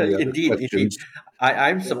have many other indeed, questions. Indeed.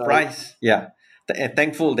 I'm surprised, and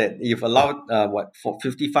thankful that you've allowed, for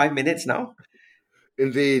 55 minutes now?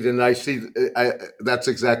 Indeed, and I see that's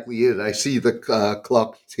exactly it. I see the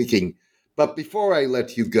clock ticking But before I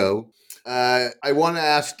let you go, I want to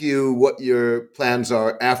ask you what your plans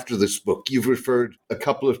are after this book. You've referred a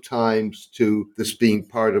couple of times to this being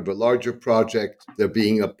part of a larger project, there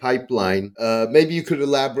being a pipeline. Maybe you could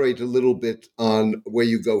elaborate a little bit on where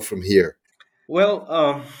you go from here.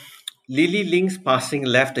 Well, Lily Ling's passing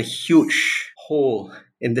left a huge hole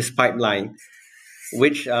in this pipeline,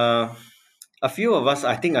 which a few of us,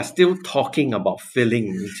 I think, are still talking about filling.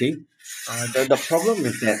 You see, the problem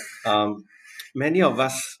is that many of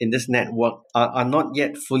us in this network are not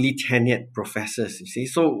yet fully tenured professors. You see,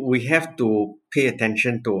 so we have to pay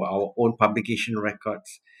attention to our own publication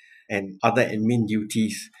records and other admin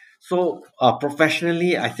duties. So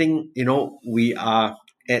professionally, I think we are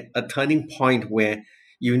at a turning point where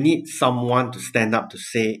you need someone to stand up to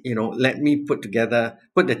say, let me put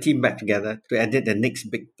the team back together to edit the next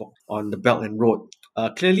big book on the Belt and Road.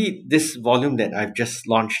 Clearly, this volume that I've just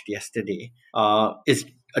launched yesterday is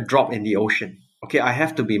a drop in the ocean. Okay, I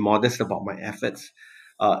have to be modest about my efforts.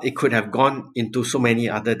 It could have gone into so many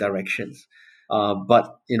other directions.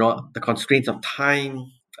 But, the constraints of time,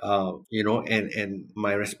 and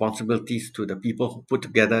my responsibilities to the people who put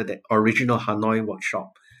together the original Hanoi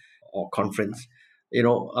workshop or conference,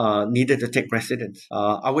 needed to take precedence.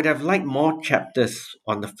 I would have liked more chapters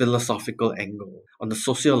on the philosophical angle, on the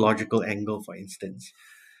sociological angle, for instance.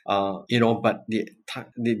 But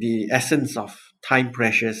the essence of time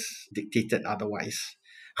pressures dictated otherwise.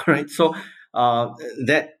 All right, so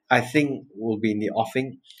that I think will be in the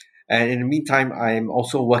offing. And in the meantime, I'm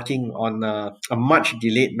also working on a much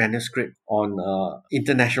delayed manuscript on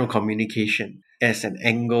international communication as an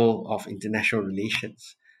angle of international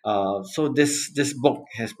relations. So this book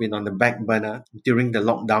has been on the back burner during the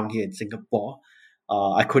lockdown here in Singapore.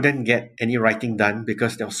 I couldn't get any writing done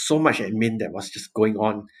because there was so much admin that was just going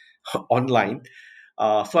on online.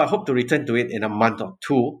 So I hope to return to it in a month or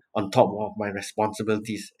two on top of my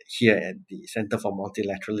responsibilities here at the Center for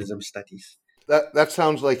Multilateralism Studies. That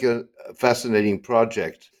sounds like a fascinating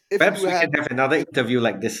project. Perhaps we can have another interview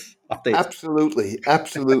like this after. Absolutely.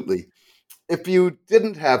 If you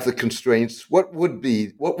didn't have the constraints, what would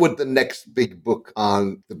the next big book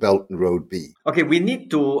on the Belt and Road be? Okay, we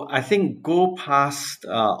need to, I think, go past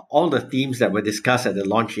all the themes that were discussed at the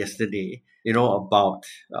launch yesterday, about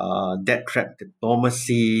debt trap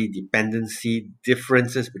diplomacy, dependency,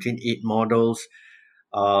 differences between aid models,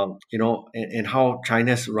 and how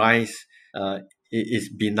China's rise is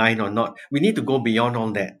benign or not. We need to go beyond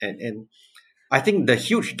all that. And I think the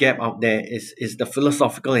huge gap out there is the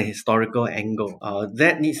philosophical and historical angle.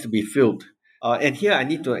 That needs to be filled. And here I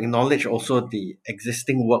need to acknowledge also the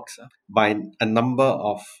existing works by a number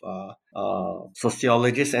of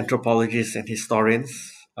sociologists, anthropologists, and historians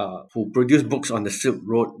who produced books on the Silk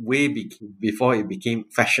Road before it became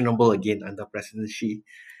fashionable again under President Xi.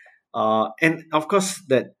 And of course,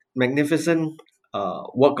 that magnificent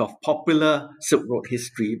work of popular Silk Road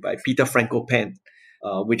history by Peter Frankopan,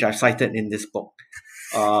 which I've cited in this book.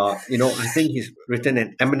 I think he's written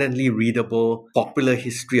an eminently readable, popular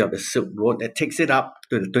history of the Silk Road that takes it up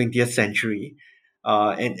to the 20th century.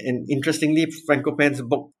 And interestingly, Frankopan's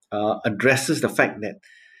book addresses the fact that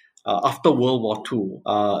after World War II,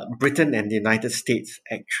 Britain and the United States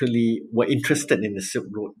actually were interested in the Silk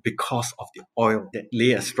Road because of the oil that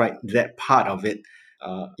lay astride that part of it,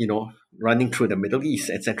 running through the Middle East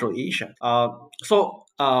and Central Asia. So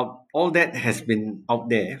all that has been out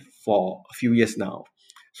there for a few years now.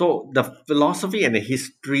 So the philosophy and the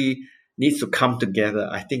history needs to come together,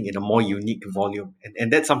 I think, in a more unique volume.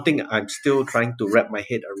 And that's something I'm still trying to wrap my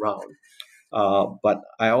head around. But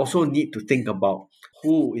I also need to think about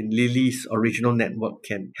who in Lily's original network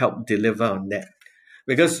can help deliver on that.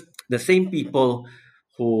 Because the same people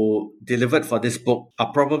who delivered for this book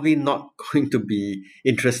are probably not going to be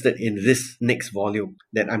interested in this next volume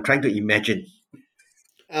that I'm trying to imagine.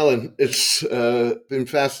 Alan, it's been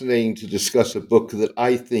fascinating to discuss a book that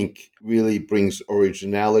I think really brings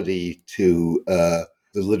originality to the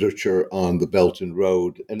literature on the Belt and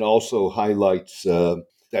Road, and also highlights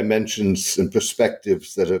dimensions and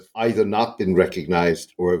perspectives that have either not been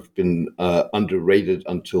recognized or have been underrated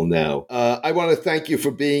until now. I want to thank you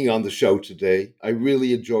for being on the show today. I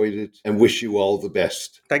really enjoyed it and wish you all the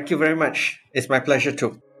best. Thank you very much. It's my pleasure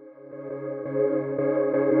too.